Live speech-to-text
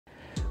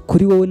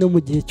kuri wowe no mu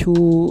gihe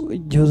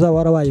cy'igihe uzaba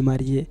warabaye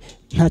mariye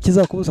nta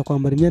kizakubuza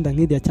kwambara imyenda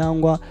nk'iriya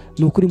cyangwa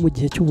ni ukuri mu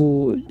gihe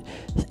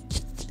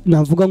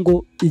navuga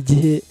ngo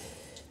igihe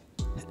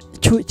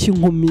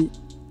cy'inkumi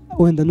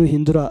wenda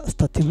nuhindura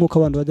stati nk'uko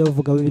abantu bajya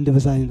bavuga ibindi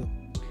bizahinduka.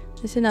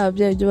 Ese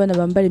n'ababyeyi byo bana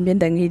bambara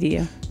imyenda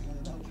nk'iriya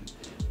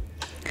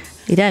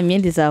iriya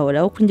myenda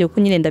izahora kuko njye kuko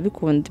nyine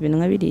ndabikunda ibintu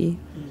nka biriya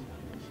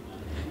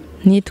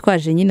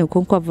nitwaje nyine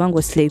kuko bavuga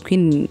ngo slay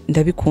queen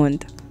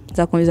ndabikunda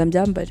nzakomeza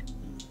mbyambare.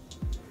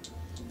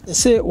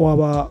 Ese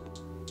waba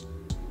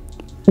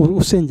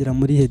usengera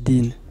muri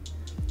hedine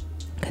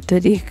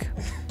Katolika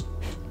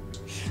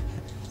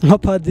nka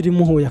padiri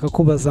muhuye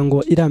akakubaza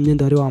ngo iriya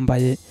myenda wari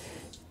wambaye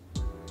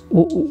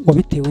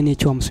wabitewe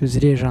n'icyo wamusubiza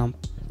iriya jambo?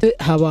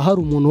 Haba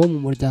hari umuntu wo mu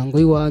muryango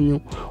w'iwanyu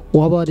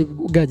waba ari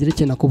bwagira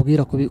ikintu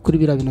akubwira kuri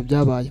biriya bintu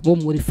byabaye bo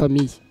muri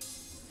famiye?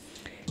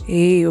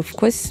 Of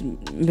course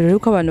mbere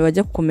yuko abantu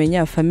bajya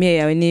kumenya famiye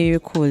yawe niba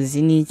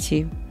ibikuzi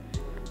n'iki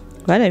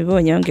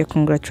barabibonye bambwiye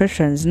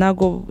congratulations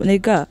ntago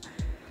nega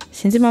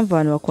sinzi impamvu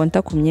abantu bakonta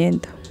ku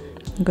myenda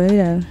ngo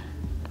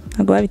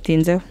ntago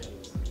babitinzeho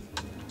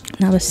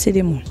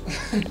n'abasirimu.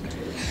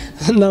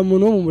 Nta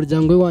muntu wo mu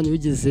muryango w'iwanyu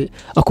wigeze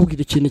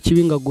akubwira ikintu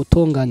kibi ngo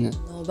agutonganya?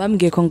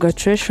 Bambwiye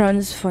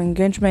congratulations for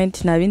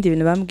engagement nta bindi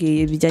bintu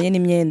bambwiye bijyanye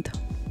n'imyenda.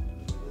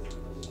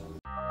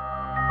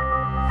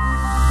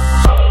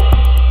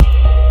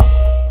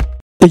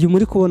 Uyu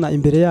muri kubona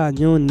imbere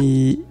yanyu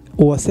ni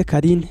Uwase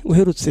Karine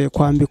uherutse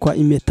kwambikwa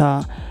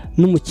impeta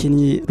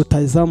n'umukinnyi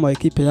rutahizamu wa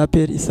equipe ya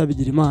Ababyeyi Issa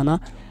Bigirimana.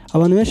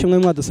 Abantu benshi mwe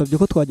mwadusabye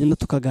ko twagenda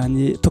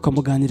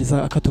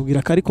tukamuganiriza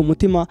akatubwira kari ku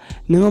mutima,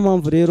 niyo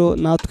mpamvu rero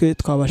natwe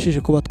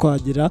twabashije kuba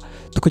twagira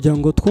tukugira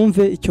ngo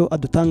twumve icyo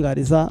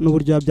adutangariza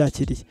n'uburyo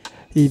yabyakiriye.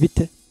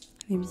 Bite?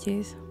 Ni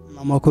byiza.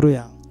 Amakuru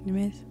yawe? Ni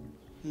meza.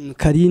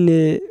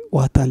 Karine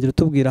watangira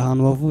utubwira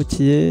ahantu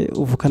wavukiye,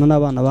 uvukana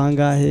n'abana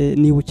bangahe,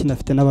 niba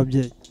ukinafite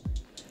n'ababyeyi?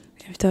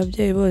 Mfite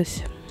ababyeyi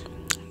bose.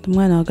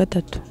 Umwana wa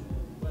gatatu.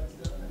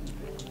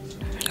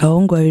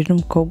 Abahungu babiri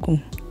n'umukobwa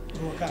umwe.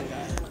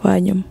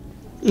 Wanyuma.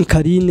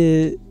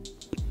 Karine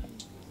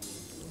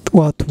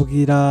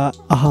watubwira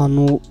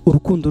ahantu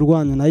urukundo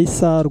rwanyu na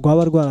Issa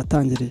rwaba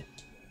rwaratangiriye?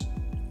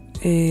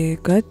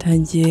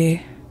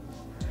 Rwatangiye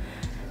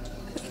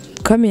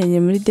twamenyanye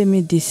muri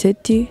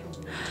 2017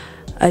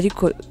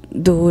 ariko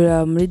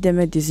duhura muri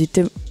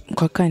 2018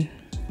 kwa kane.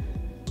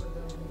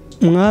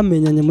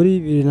 Mwamenyanye muri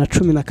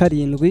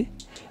 2017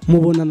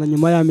 mubonana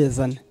nyuma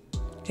y'amezi 4?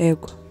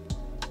 Yego.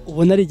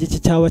 Ubona ari igiki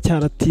cyaba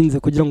cyaratinze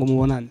kugira ngo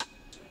mubonane?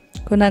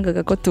 Ko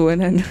nangaga ko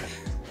tubonana.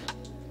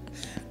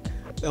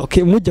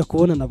 Okay, mujya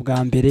kubonana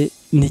bwa mbere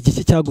ni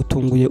igiki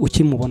cyagutunguye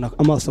ukimubona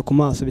amaso ku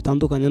maso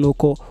bitandukanye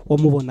nuko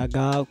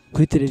wamubonaga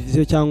kuri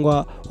televiziyo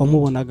cyangwa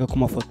wamubonaga ku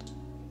mafoto?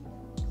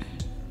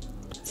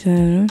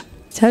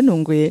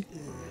 Cyanunguye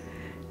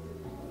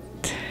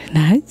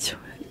ntacyo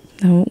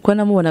ko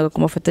namubonaga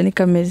ku mafoto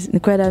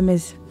niko yari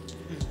ameze.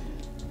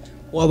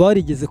 Waba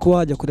warigeze kuba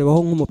wajya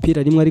kurebaho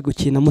nk'umupira rimwe ari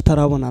gukina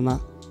mutarabonana?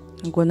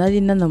 Ngo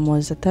nari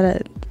nanamuzi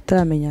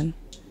ataramenyana.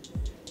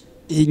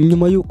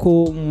 Nyuma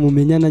yuko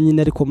mumenyana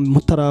nyine ariko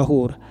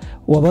mutarahura,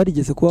 waba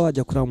warigeze kuba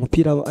wajya kureba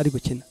umupira ari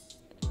gukina?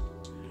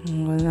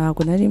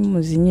 Ntabwo nari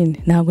muzi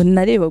nyine, ntabwo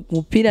nareba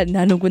umupira,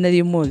 nta nubwo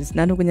nari muzi,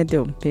 nta nubwo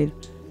nyareba umupira.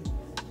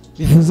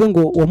 Bivuze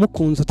ngo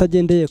wamukunze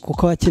utagendeye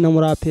kuko akina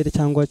muri Ababyeyi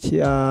cyangwa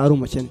ari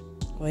umukene?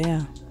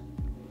 Oya.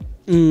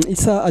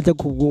 Issa ajya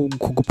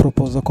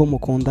kugupropoza ko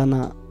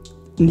mukundana,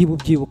 niba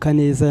ubyibuka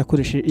neza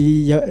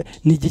yakoresheje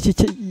ni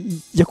igiki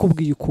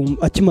yakubwiye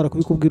akimara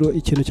kubikubwira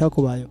ikintu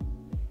cyakubayeho?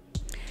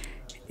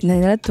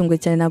 Naratungwe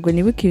cyane, ntabwo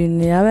nibuka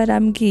ibintu yaba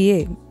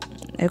yarambwiye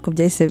ariko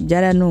byahise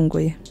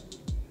byaranunguye.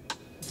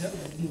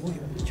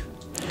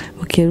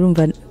 Okay,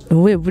 urumva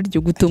wowe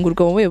buryo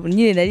gutungurwa wowe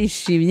nyine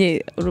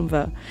narishimye,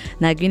 urumva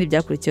ntabwo ibindi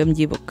byakurikiyeho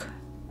mbyibuka.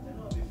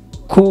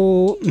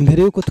 Ko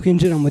mbere yuko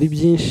twinjira muri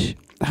byinshi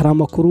hari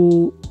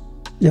amakuru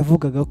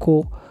yavugaga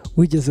ko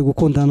wigeze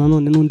gukundana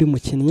none n'undi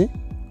mukinnyi,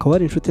 ukaba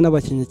ari inshuti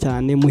n'abakinnyi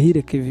cyane,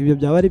 Muhire Kevin, ibyo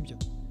byaba ari byo?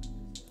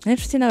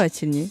 Inshuti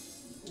n'abakinnyi?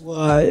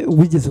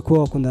 Wigeze kuba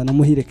wakundana na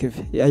Muhire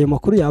Kevin, ayo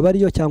makuru yaba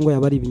ariyo cyangwa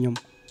yaba ari ibinyoma?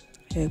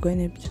 Yego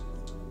nibyo.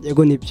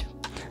 Yego nibyo.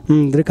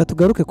 Reka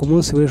tugaruke ku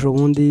munsi w'ejo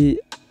bundi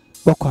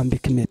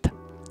bakwambika impeta.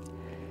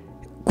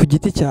 Ku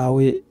giti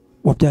cyawe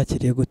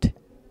wabyakiriye gute?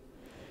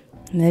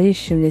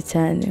 Narishimye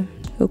cyane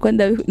kuko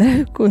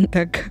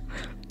ndabikundaga.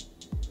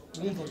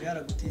 Wumvaga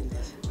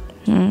yaragutindiye?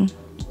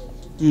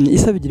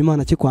 Issa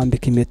Bigirimana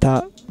kikwambika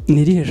impeta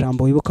ni irihe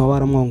jambo wibuka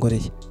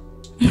waramwongoreye?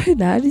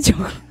 Naryo.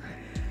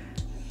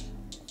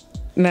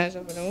 Naje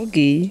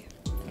namubwiye.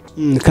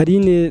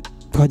 Karine,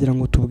 twagira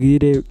ngo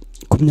tubwire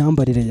ku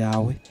myambarire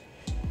yawe,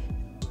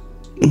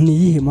 ni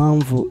iyihe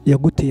mpamvu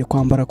yaguteye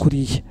kwambara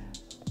kuriya?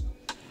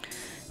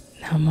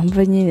 Nta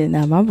mpamvu nyine,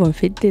 nta mpamvu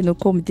mfite,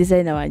 nuko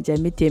umudizayina wanjye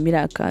yamitiyemo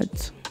iriya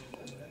kanzu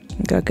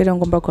ngakera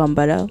ngomba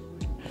kwambara.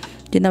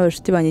 Njye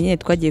n'abashuti banjye nyine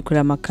twagiye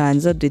kureba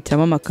amakanzu,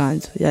 duhitiramo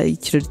amakanzu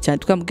ikirori cyane,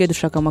 twambwiye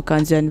dushaka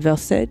amakanzu ya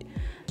anniversaire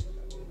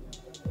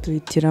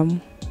duhitiramo.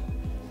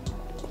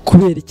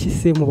 kubera iki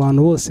se mu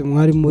bantu bose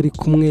mwari muri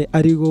kumwe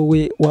ari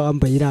wowe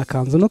wambaye iriya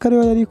kanzu nuko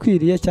ariyo yari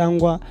ikwiriye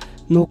cyangwa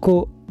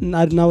nuko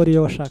nawe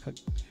ariyo washakaga?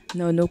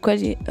 nuko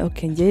ari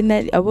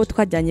njye abo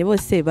twajyanye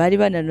bose bari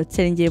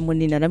bananutse ari njye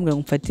munini namwe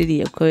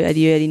mfatiriye ko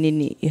ariyo yari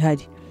nini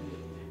ihari.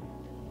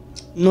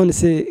 None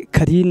se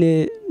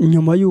Karine,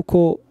 nyuma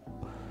y'uko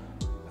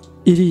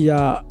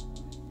iriya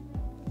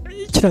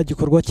kiriya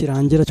gikorwa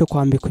kirangira cyo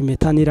kwambikwa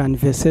impeta n'iriya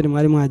anniversaire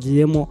mwari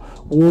mwagiyemo,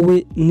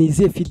 wowe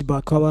nizihe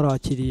feedback waba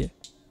warakiriye?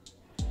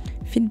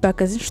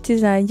 Feedback z'inshuti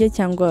zanjye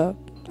cyangwa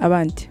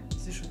abandi?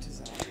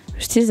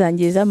 Inshuti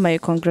zanjye zamaye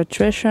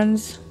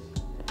congratulations,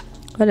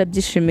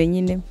 barabyishimiye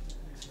nyine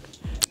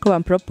ko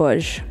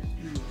bampropose.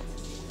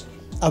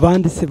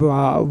 Abandi se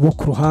bo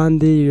ku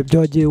ruhande ibyo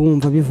wagiye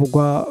wumva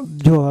bivugwa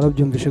byo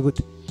warabyumvishe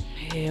gute?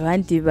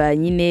 Abandi ba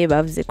nyine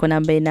bavuze ko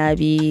nambaye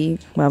nabi,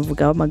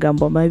 bavuga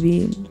amagambo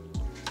mabi,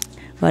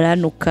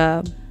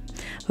 baranuka,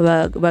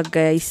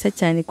 bagayisa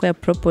cyane ko ya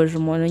propose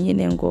umuntu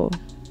nyine ngo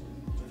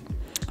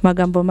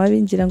amagambo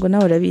mabi, ngira ngo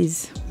nawe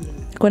urabizi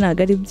ko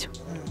ntago ari byo.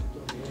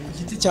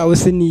 Igiti cyawe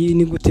se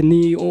ni gute?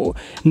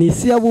 Ni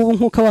isi y'abubu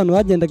nk'uko abantu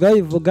bagendaga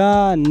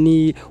babivuga,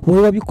 ni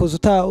wowe wabikoze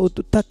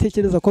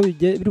utatekereza ko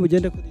biri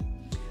bugende kuri?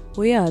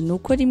 Oya,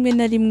 nuko rimwe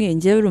na rimwe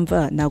njyewe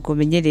urumva ntago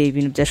menyereye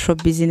ibintu bya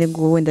showbiz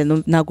ngo wenda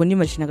ntago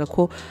nimashinaga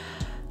ko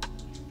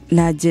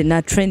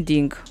na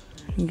trending.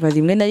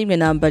 Rimwe na rimwe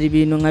nambara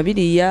ibintu nka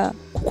biriya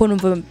kuko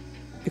numva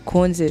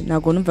bikunze,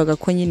 ntago numvaga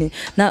ko nyine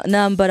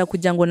nambara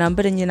kugira ngo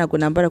nambare nyine, ntago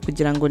nambara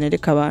kugira ngo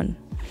nereke abantu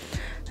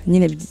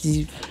nyine.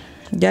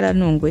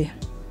 Byarantunguye.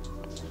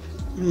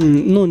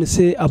 None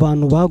se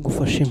abantu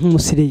bagufashe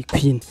nk'umusirey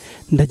queen,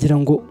 ndagira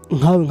ngo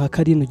nkawe nka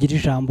Karine ugira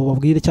ijambo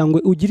babwire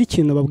cyangwa ugira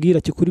ikintu babwira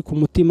kikuri ku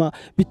mutima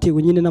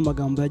bitewe nyine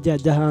n'amagambo yagiye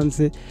ajya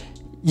hanze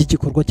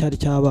y'igikorwa cyari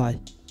cyabaye.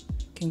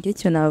 Ngiye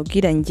cyo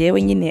nababwira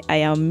njyewe nyine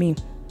I am me.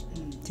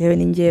 Njyewe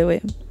ni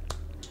njyewe,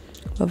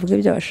 bavuga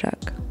ibyo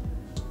bashaka.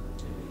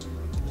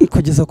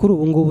 Kugeza kuri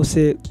ubu ngubu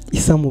se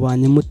Issa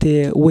mubanye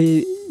mute?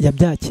 We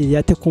yabyakiriye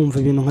ate kumva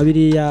ibintu nka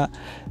biriya?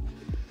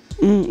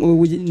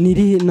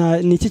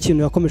 Ni iki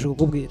kintu yakomeje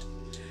kukubwira?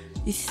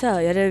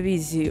 Issa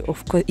yarabizi,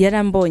 of course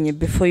yarambonye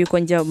before yuko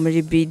njya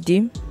muri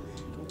BD,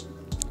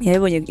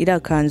 yarabonye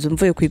irakanzu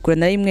mvuye kwigura,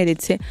 nari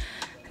mweretse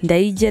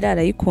ndayigera,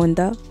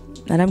 arayikunda,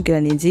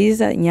 arambwira ni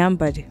nziza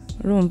nyambare,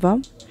 urumva.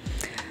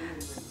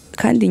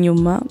 Kandi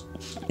nyuma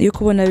yo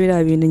kubona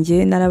biriya bintu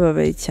ngiye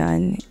narababaye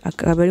cyane,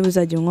 akaba ari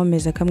buzajya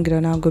nkomeza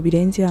akambwira ntabwo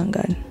birenze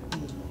ihangane.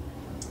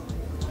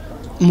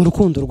 Mu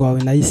rukundo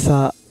rwawe na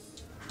Issa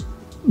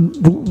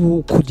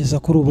kugeza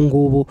kuri ubu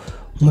ngubu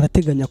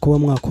murateganya kuba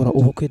mwakora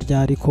ubukwe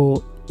ryari,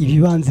 ko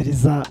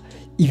ibibanziriza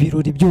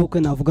ibirori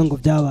by'ubukwe navuga ngo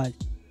byabaye?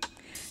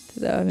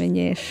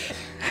 Tuzabamenyesha,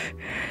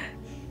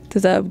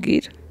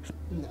 tuzababwira.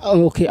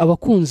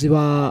 Abakunzi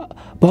ba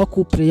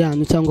couple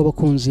yanyu cyangwa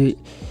abakunzi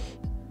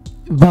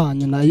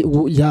banyu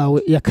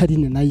yawe ya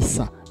Karine na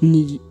Issa,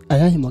 ni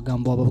ayahe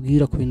magambo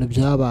bababwira ku bintu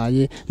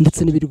byabaye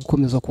ndetse n'ibiri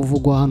gukomeza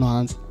kuvugwa hano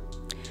hanze?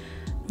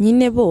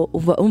 Nyine bo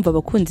umva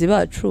abakunzi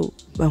bacu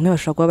bamwe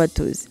bashaka kuba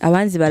batuzi,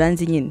 abanzi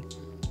baranzi nyine,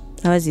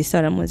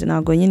 abazisara muzi,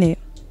 ntago nyine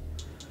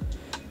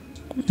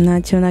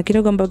nta kintu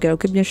nakirego mbabwira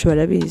ko ibyinshi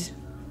barabizi,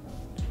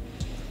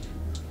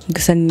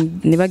 gusa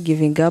niba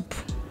giving up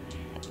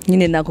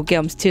nyine nakubwiye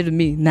I'm still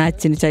me, nta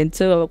kintu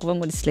cyanditse bakuvuga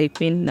ngo ni slay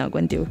queen,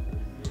 ntago ndiwe,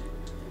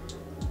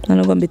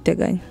 ntabwo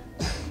mbiteganya.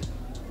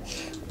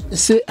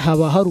 Ese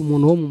haba hari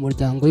umuntu wo mu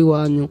muryango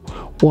w'iwanyu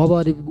waba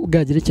ari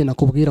bwagira ikintu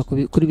akubwira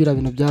kuri biriya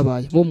bintu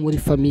byabaye, bo muri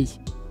famille?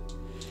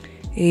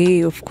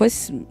 Of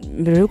course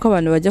mbere yuko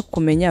abantu bajya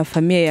kumenya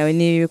famille yawe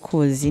niba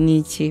ikuzi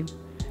n'iki,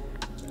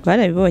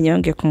 barabibonye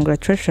bambwiye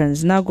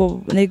congratulations.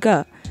 Ntago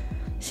nega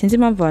sinzi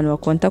impamvu abantu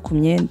bakonta ku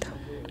myenda,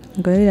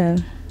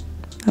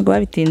 ntago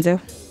babitinzeho,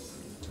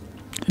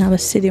 ni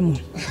abasirimu.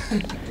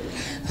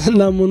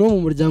 Nta muntu wo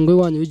mu muryango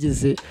w'iwanyu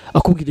wigeze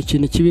akubwira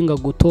ikintu kibi ngo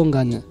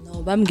agutonganya?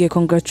 Bambwiye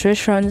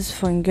congratulations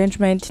for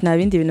engagement, nta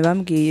bindi bintu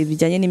bambwiye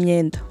bijyanye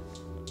n'imyenda.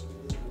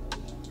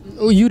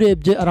 Iyo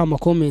urebye ari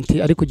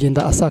amakomenti ari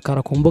kugenda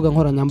asakara ku mbuga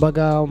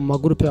nkoranyambaga, mu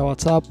magurupe ya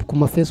WhatsApp, ku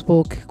ma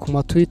Facebook, ku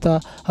ma Twitter,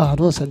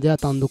 ahantu hose hagiye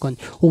hatandukanye,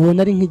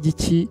 ubona ari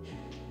nk'igiki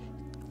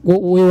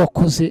wowe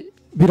wakoze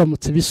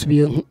biramutse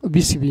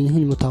bisubiye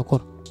nk'inyuma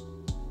utakora?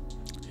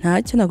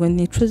 Ntacyo, ntabwo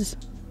nicuza,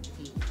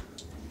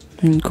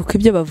 kuko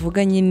ibyo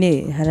bavuga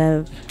nyine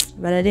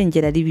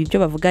bararengera, ari ibyo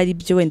bavuga ari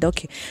byo. Wenda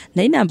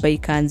nari nambaye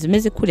ikanzu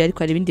imeze kuri, ariko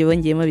hari ibindi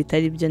bongeyemo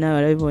bitari byo, nawe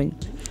barabibonye,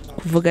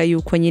 kuvuga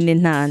yuko nyine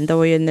nta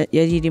ndabo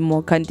yari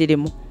irimo kandi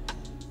irimo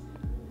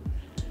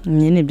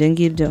nyine ibyo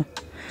ngibyo.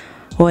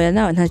 Oya,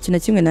 nta kintu na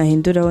kimwe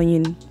nahinduraho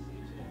nyine,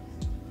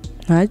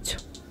 ntacyo.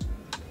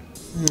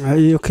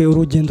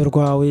 Urugendo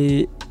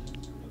rwawe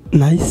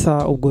na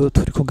Issa, ubwo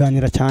turi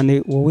kuganira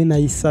cyane wowe na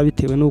Issa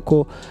bitewe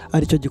nuko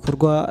ari cyo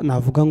gikorwa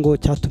navuga ngo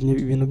cyatumye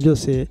ibintu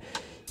byose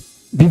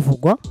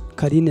bivugwa,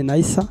 Karine na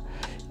Issa.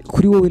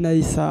 Kuri wowe na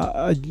Issa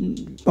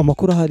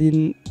amakuru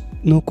ahari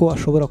nuko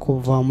ashobora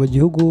kuva mu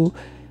gihugu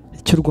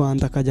cy'u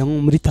Rwanda akajya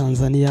muri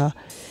Tanzania,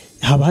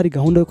 haba hari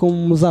gahunda yuko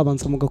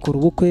muzabanza mugakora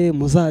ubukwe,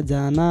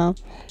 muzajyana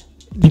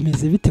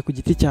bimeze bite ku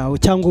giti cyawe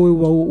cyangwa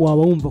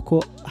waba wumva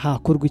ko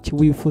hakorwa iki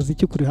wifuza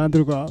iki ku ruhande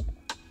rwawe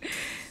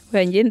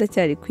ngenda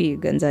cyari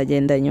kwiga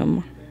nzagenda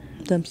nyuma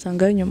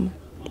ndamusangayo nyuma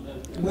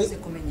umaze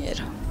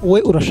kumenyera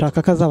we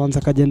urashaka ko azabanza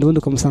akagenda ubundi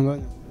ukamusangayo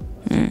nyuma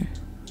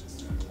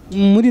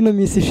muri ino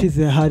minsi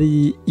ishize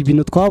hari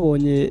ibintu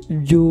twabonye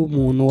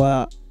by'umuntu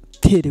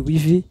waterewe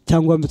ivi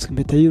cyangwa wambitswe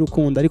impeta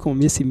y'urukundo ariko mu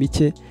minsi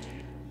mike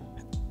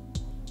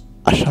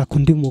ashaka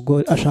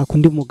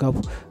undi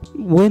mugabo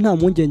wowe nta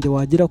mpungenge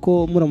wagira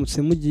ko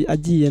muramutse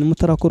agiye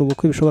mutarakora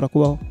ubukwe bishobora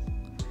kubaho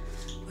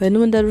we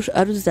n'ubundi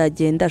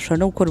aruzagenda ashobora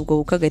no gukora ubwo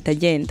bukwe agahita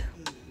agenda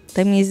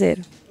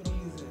ndamwizera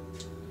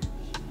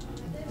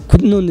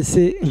none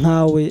se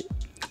nkawe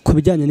ku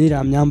bijyanye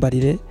n'iriya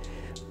myambarire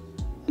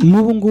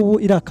n'ubu ngubu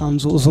iriya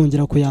kanzu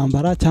uzongera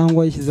kuyambara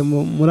cyangwa yishyize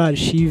muri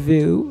arishive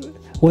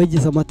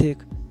wayigize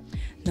amateka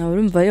nawe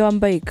urumva iyo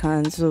wambaye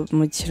ikanzu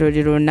mu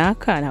kirori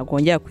runaka ntabwo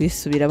wongera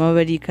kuyisubiramo aba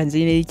ari ikanzu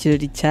nyine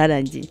y'ikirori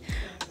cyarangiye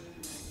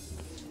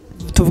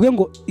tuvuge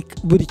ngo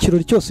buri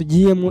kirori cyose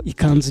ugiyemo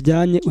ikanzu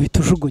ujyanye uhita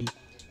ujugunya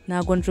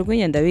ntabwo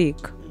njugunya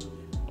ndabika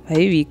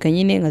bayibika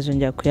nyine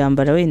nkazongera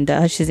kuyambara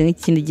wenda hashize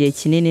nk'ikindi gihe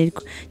kinini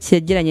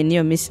cyegeranye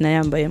n'iyo minsi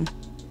nayambayemo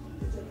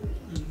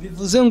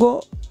bivuze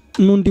ngo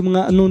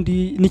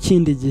n'undi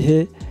n'ikindi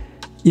gihe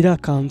iriya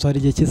kanzu hari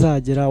igihe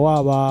kizagera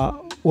waba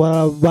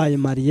warabaye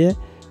mariye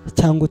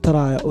cyangwa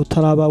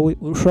utaraba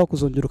ushobora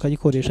kuzongera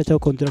ukayikoresha cyangwa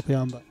ukongera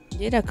kuyambara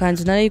iriya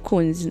kanzu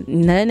narayikunze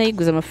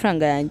nayiguze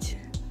amafaranga yanjye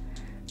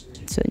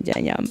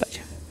nzongera nyambara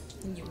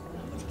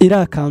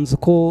iriya kanzu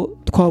ko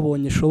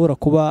twabonye ishobora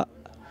kuba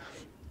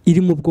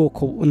iri mu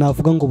bwoko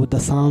navuga ngo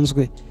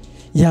budasanzwe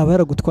yaba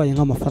yaragutwaye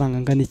nk'amafaranga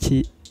angana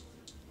iki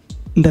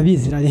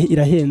ndabizi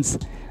irahenze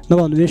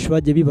n'abantu benshi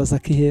bagiye bibaza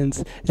ko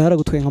ihenze yaba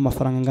yaragutwaye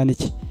nk'amafaranga angana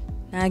iki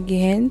ntabwo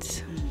ihenze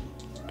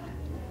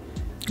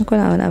kuko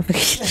ntabwo navuga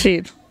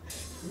igiciro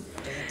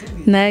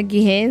ntabwo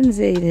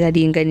ihenze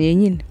iraringaniye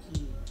nyine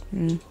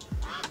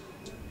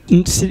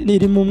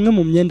iri mu mwe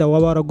mu myenda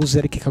waba waraguze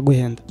ariko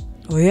ikaguhenda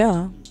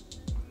oya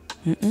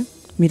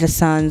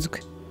birasanzwe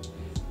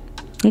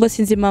ngo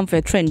sinzi impamvu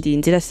ya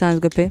trending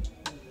irasanzwe pe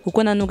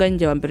kuko nta nubwo ari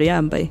njye wa mbere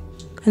yambaye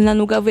kandi nta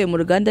nubwo avuye mu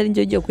ruganda ari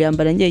njye ugiye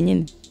kuyambara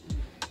njyenyine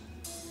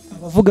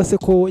abavuga se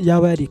ko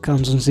yaba yari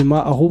ikanzu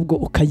nzima ahubwo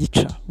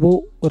ukayica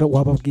bo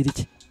wababwira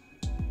iki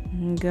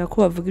mbwira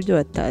ko bavuga ibyo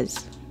batazi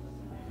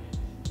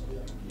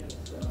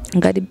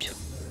ngo ari byo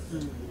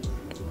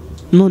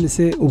none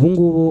se ubu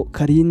ngubu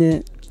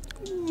Karine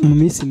mu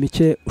minsi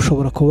mike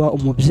ushobora kuba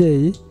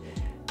umubyeyi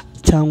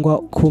cyangwa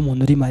kuba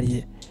umuntu uri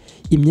mariye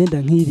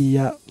imyenda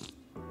nk'iriya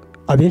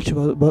abenshi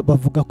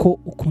bavuga ko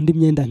ukunda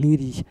imyenda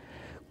nk'iriya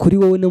kuri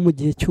wowe no mu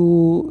gihe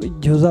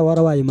uzaba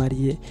warabaye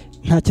mariye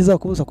nta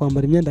kizakubuza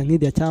kwambara imyenda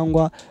nk'iriya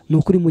cyangwa ni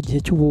ukuri mu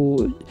gihe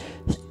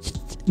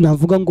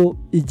navuga ngo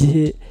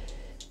igihe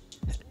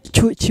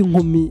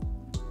cy'inkumi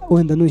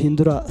wenda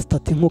nuhindura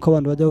stati nk'uko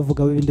abantu bajya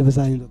bavuga ibindi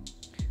bizahinduka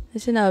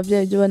ese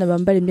n'ababyeyi byo bana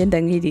bambara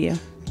imyenda nk'iriya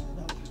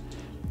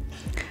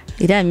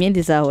iriya myenda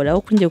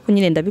izahoraho kuko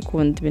nyine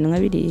ndabikunda ibintu nka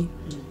biriya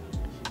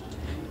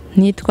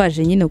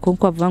nitwaje nyine kuko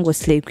bavuga ngo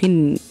slay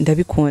queen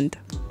ndabikunda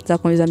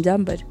nzakomeza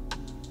mbyambare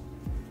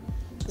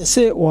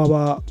ese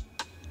waba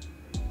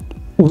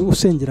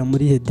usengera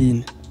muri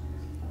hedine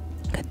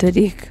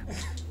katolika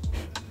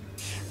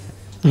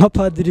nka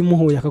padiri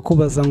muhuye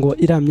akakubaza ngo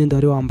iriya myenda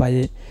wari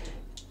wambaye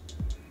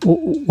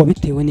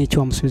wabitewe n'icyo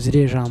wamusubiza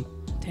iriya jambo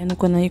bitewe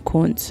n'uko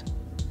nayikunze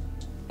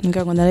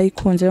ngo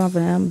narayikunze mpamvu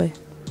nayambaye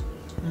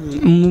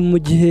mu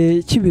gihe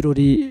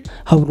cy'ibirori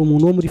habura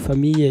umuntu wo muri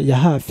famiye ya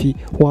hafi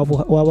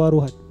waba wari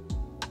uhari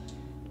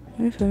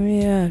muri famiye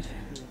ya hafi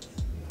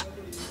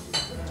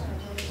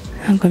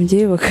ntabwo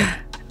mbyibuka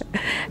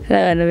hari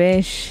abantu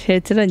benshi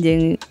leta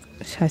irongeye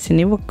nshatse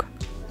nibuka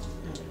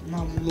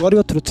wari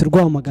waturutse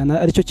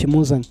Rwamagana aricyo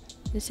kimuzanye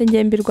ese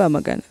njye mbi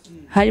Rwamagana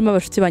harimo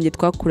abashuti banjye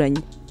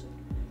twakuranye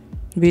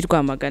bi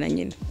Rwamagana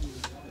nyine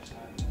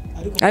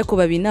ariko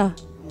babina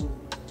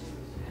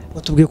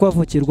batubwiye ko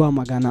wavukiye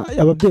Rwamagana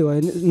ababyeyi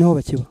bawe niho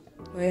bakiba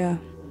oya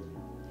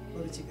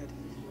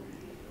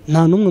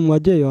nta n'umwe mu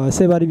babyeyi bawe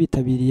se bari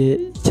bitabiriye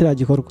kiriya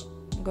gikorwa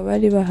ngo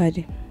bari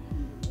bahari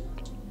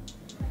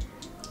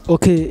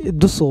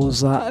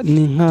dusoza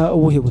ni nka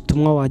ubuhe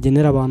butumwa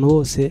wagenera abantu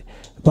bose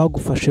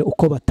bagufashe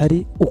uko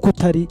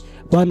utari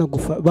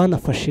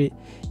banafashe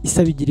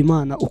Issa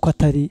Bigirimana uko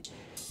atari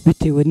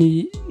bitewe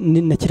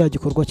na kiriya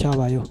gikorwa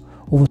cyabayeho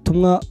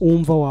ubutumwa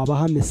wumva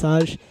wabaha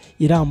message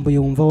irambuye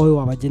wumva wowe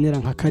wabagenera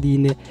nka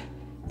Karine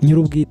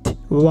nyir'ubwite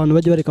abantu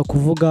bajye bareka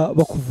kuvuga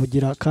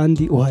bakuvugira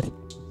kandi uhari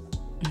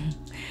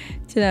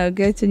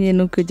kirabwa cyo nyine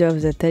nuko ibyo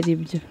bavuze atari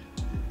byo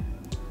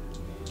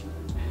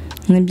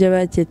nibyo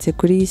baketse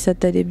kuri Issa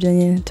atari byo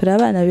nyine turi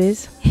abana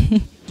beza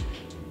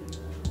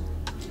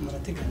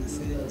murateganya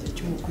se igihe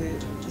cy'ubukwe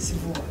isi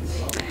vuba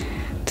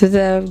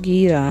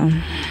tuzababwira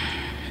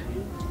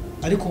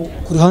ariko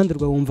ku ruhande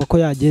rwawe wumva ko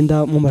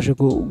yagenda mumaje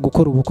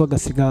gukora ubukwe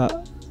agasiga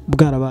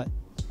bwarabaye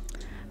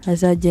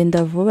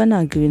azagenda vuba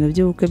ntabwo ibintu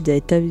by'ubukwe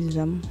byahita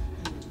bizamo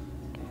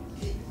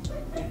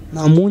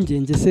nta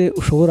mpungenge se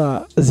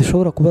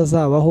zishobora kuba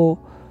zabaho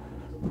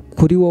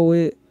kuri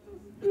wowe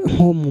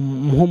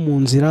nko mu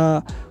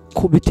nzira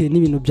ko bitewe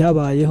n'ibintu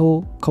byabayeho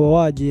ukaba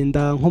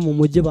wagenda nko mu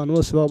mujyi abantu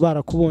bose baba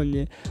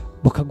barakubonye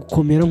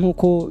bakagukomera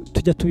nk'uko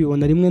tujya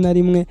tubibona rimwe na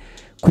rimwe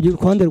kugira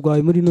uruhande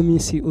rwawe muri ino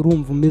minsi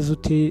urumva umeze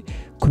ute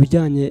ku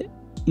bijyanye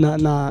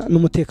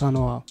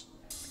n'umutekano wawe?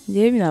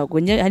 Yewe ntabwo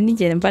hari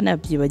n'igihe mba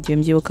nabyibagiwe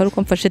mbyibuka ari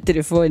uko mfashe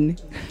telefone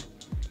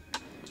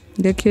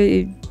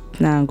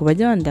ntabwo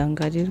bajya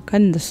bandangarira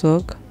kandi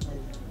ndasohoka.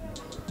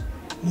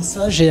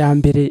 Message ya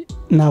mbere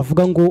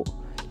navuga ngo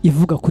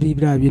ivuga kuri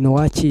biriya bintu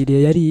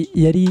wakiriye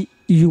yari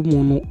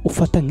iy'umuntu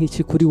ufata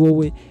nk'iki kuri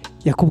wowe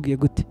yakubwiye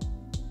gute?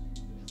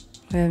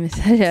 Oya,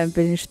 message ya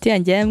mbere inshuti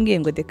yanjye yambwiye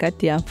ngo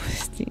dekati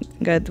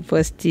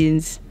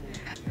yadupostinze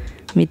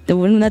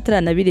ubu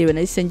nataranabireba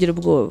nahise ngira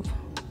ubwoba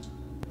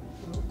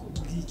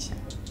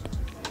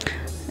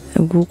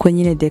bw'uko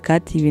nyine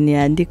dekati ibintu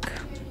yandika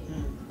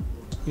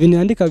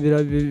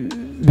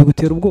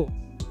bigutera ubwoba.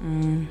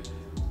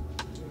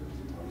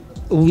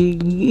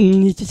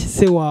 N'iki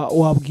se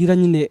wabwira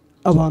nyine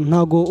abantu?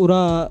 Ntago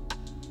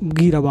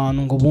urabwira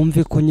abantu ngo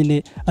bumve ko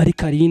nyine ari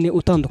Karine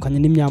utandukanye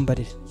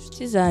n'imyambarire.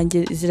 Inshuti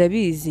zanjye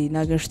zirabizi,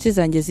 ntabwo inshuti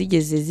zanjye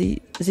zigeze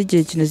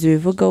zigira ikintu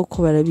zibivugaho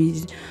uko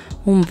barabizi.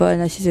 Umva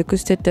nashyize kuri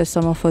status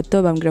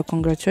amafoto bambwira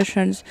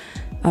congratulations,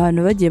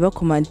 abantu bagiye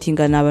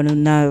bakomantinga ni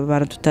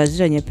abantu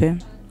tutaziranye pe,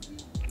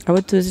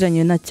 abo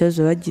tuziranye nta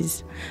kibazo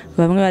bagize,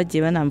 bamwe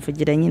bagiye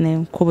banamvugira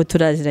nyine ko ubu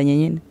turaziranye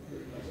nyine.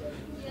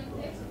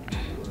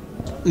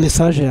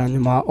 Message ya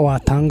nyuma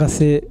watanga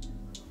se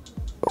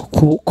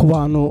ku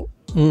bantu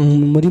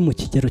muri mu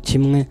kigero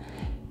kimwe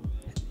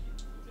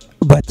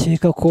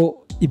bakeka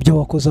ko ibyo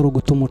wakoze ari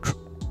uguta umuco?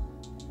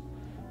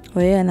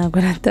 Oya,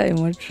 ntabwo nataye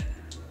umuco.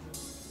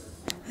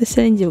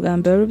 Ese njye bwa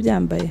mbere wari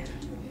ubyambaye?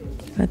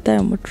 Nataye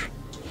umuco.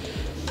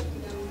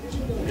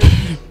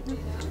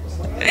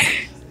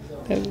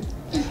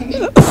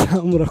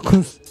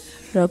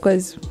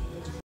 Murakoze.